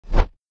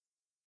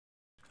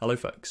Hello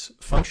folks.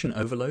 Function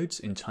overloads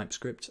in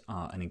TypeScript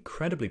are an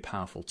incredibly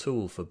powerful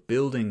tool for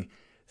building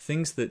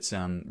things that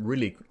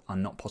really are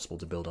not possible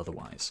to build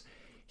otherwise.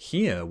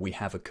 Here we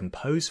have a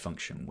compose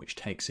function which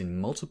takes in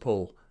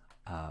multiple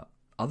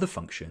other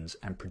functions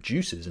and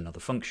produces another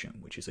function,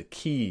 which is a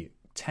key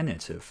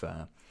tenet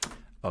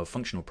of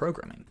functional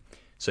programming.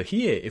 So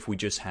here, if we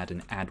just had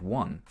an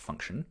add1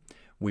 function,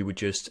 we would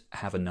just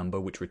have a number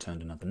which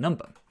returned another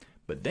number.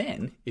 But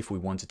then, if we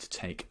wanted to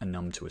take a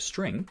num to a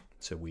string,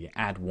 so we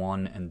add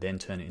 1 and then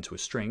turn it into a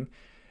string,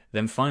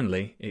 then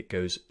finally it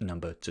goes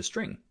number to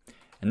string.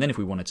 And then if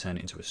we want to turn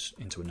it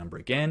into a number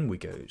again, we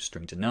go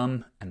string to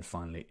num, and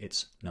finally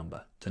it's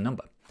number to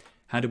number.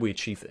 How do we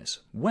achieve this?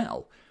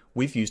 Well,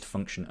 we've used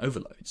function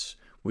overloads.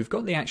 We've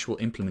got the actual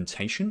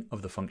implementation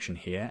of the function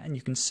here, and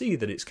you can see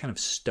that it's kind of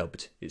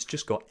stubbed. It's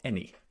just got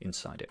any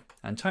inside it.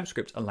 And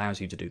TypeScript allows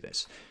you to do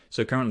this.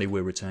 So currently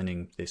we're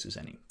returning this as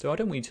any. So I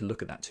don't want you to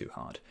look at that too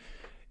hard.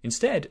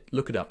 Instead,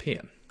 look it up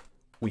here.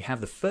 We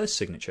have the first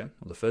signature,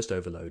 or the first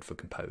overload for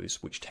compose,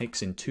 which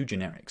takes in two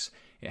generics.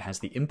 It has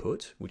the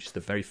input, which is the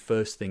very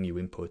first thing you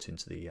input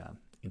into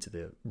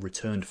the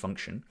returned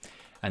function,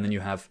 and then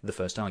you have the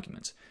first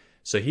argument.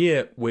 So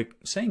here we're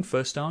saying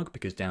first arg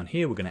because down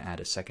here we're going to add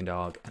a second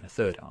arg and a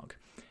third arg.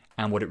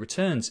 And what it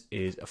returns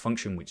is a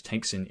function which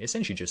takes in,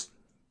 essentially just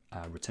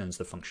returns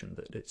the function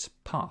that it's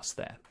passed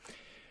there.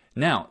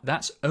 Now,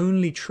 that's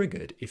only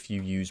triggered if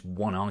you use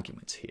one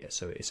argument here.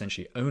 So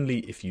essentially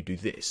only if you do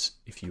this,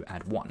 if you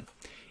add 1.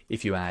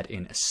 If you add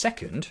in a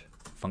second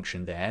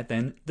function there,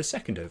 then the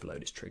second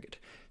overload is triggered.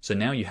 So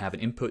now you have an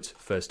input,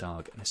 first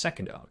arg, and a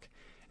second arg.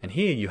 And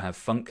here you have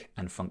func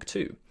and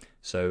func2.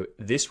 So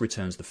this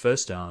returns the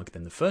first arg,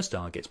 then the first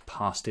arg gets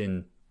passed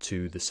in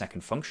to the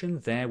second function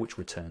there, which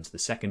returns the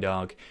second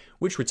arg,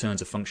 which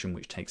returns a function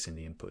which takes in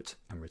the input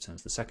and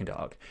returns the second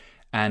arg.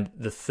 And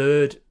the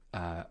third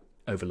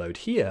overload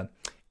here,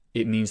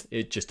 it means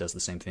it just does the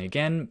same thing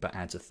again, but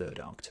adds a third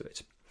arg to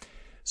it.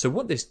 So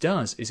what this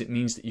does is it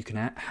means that you can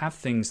have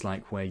things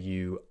like where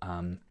you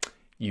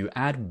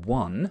add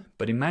 1,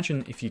 but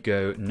imagine if you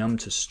go num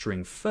to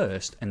string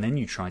first and then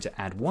you try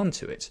to add 1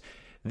 to it.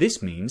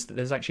 This means that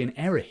there's actually an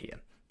error here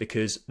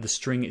because the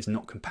string is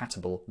not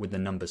compatible with the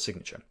number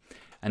signature.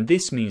 And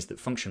this means that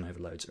function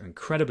overloads are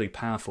incredibly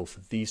powerful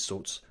for these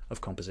sorts of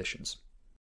compositions.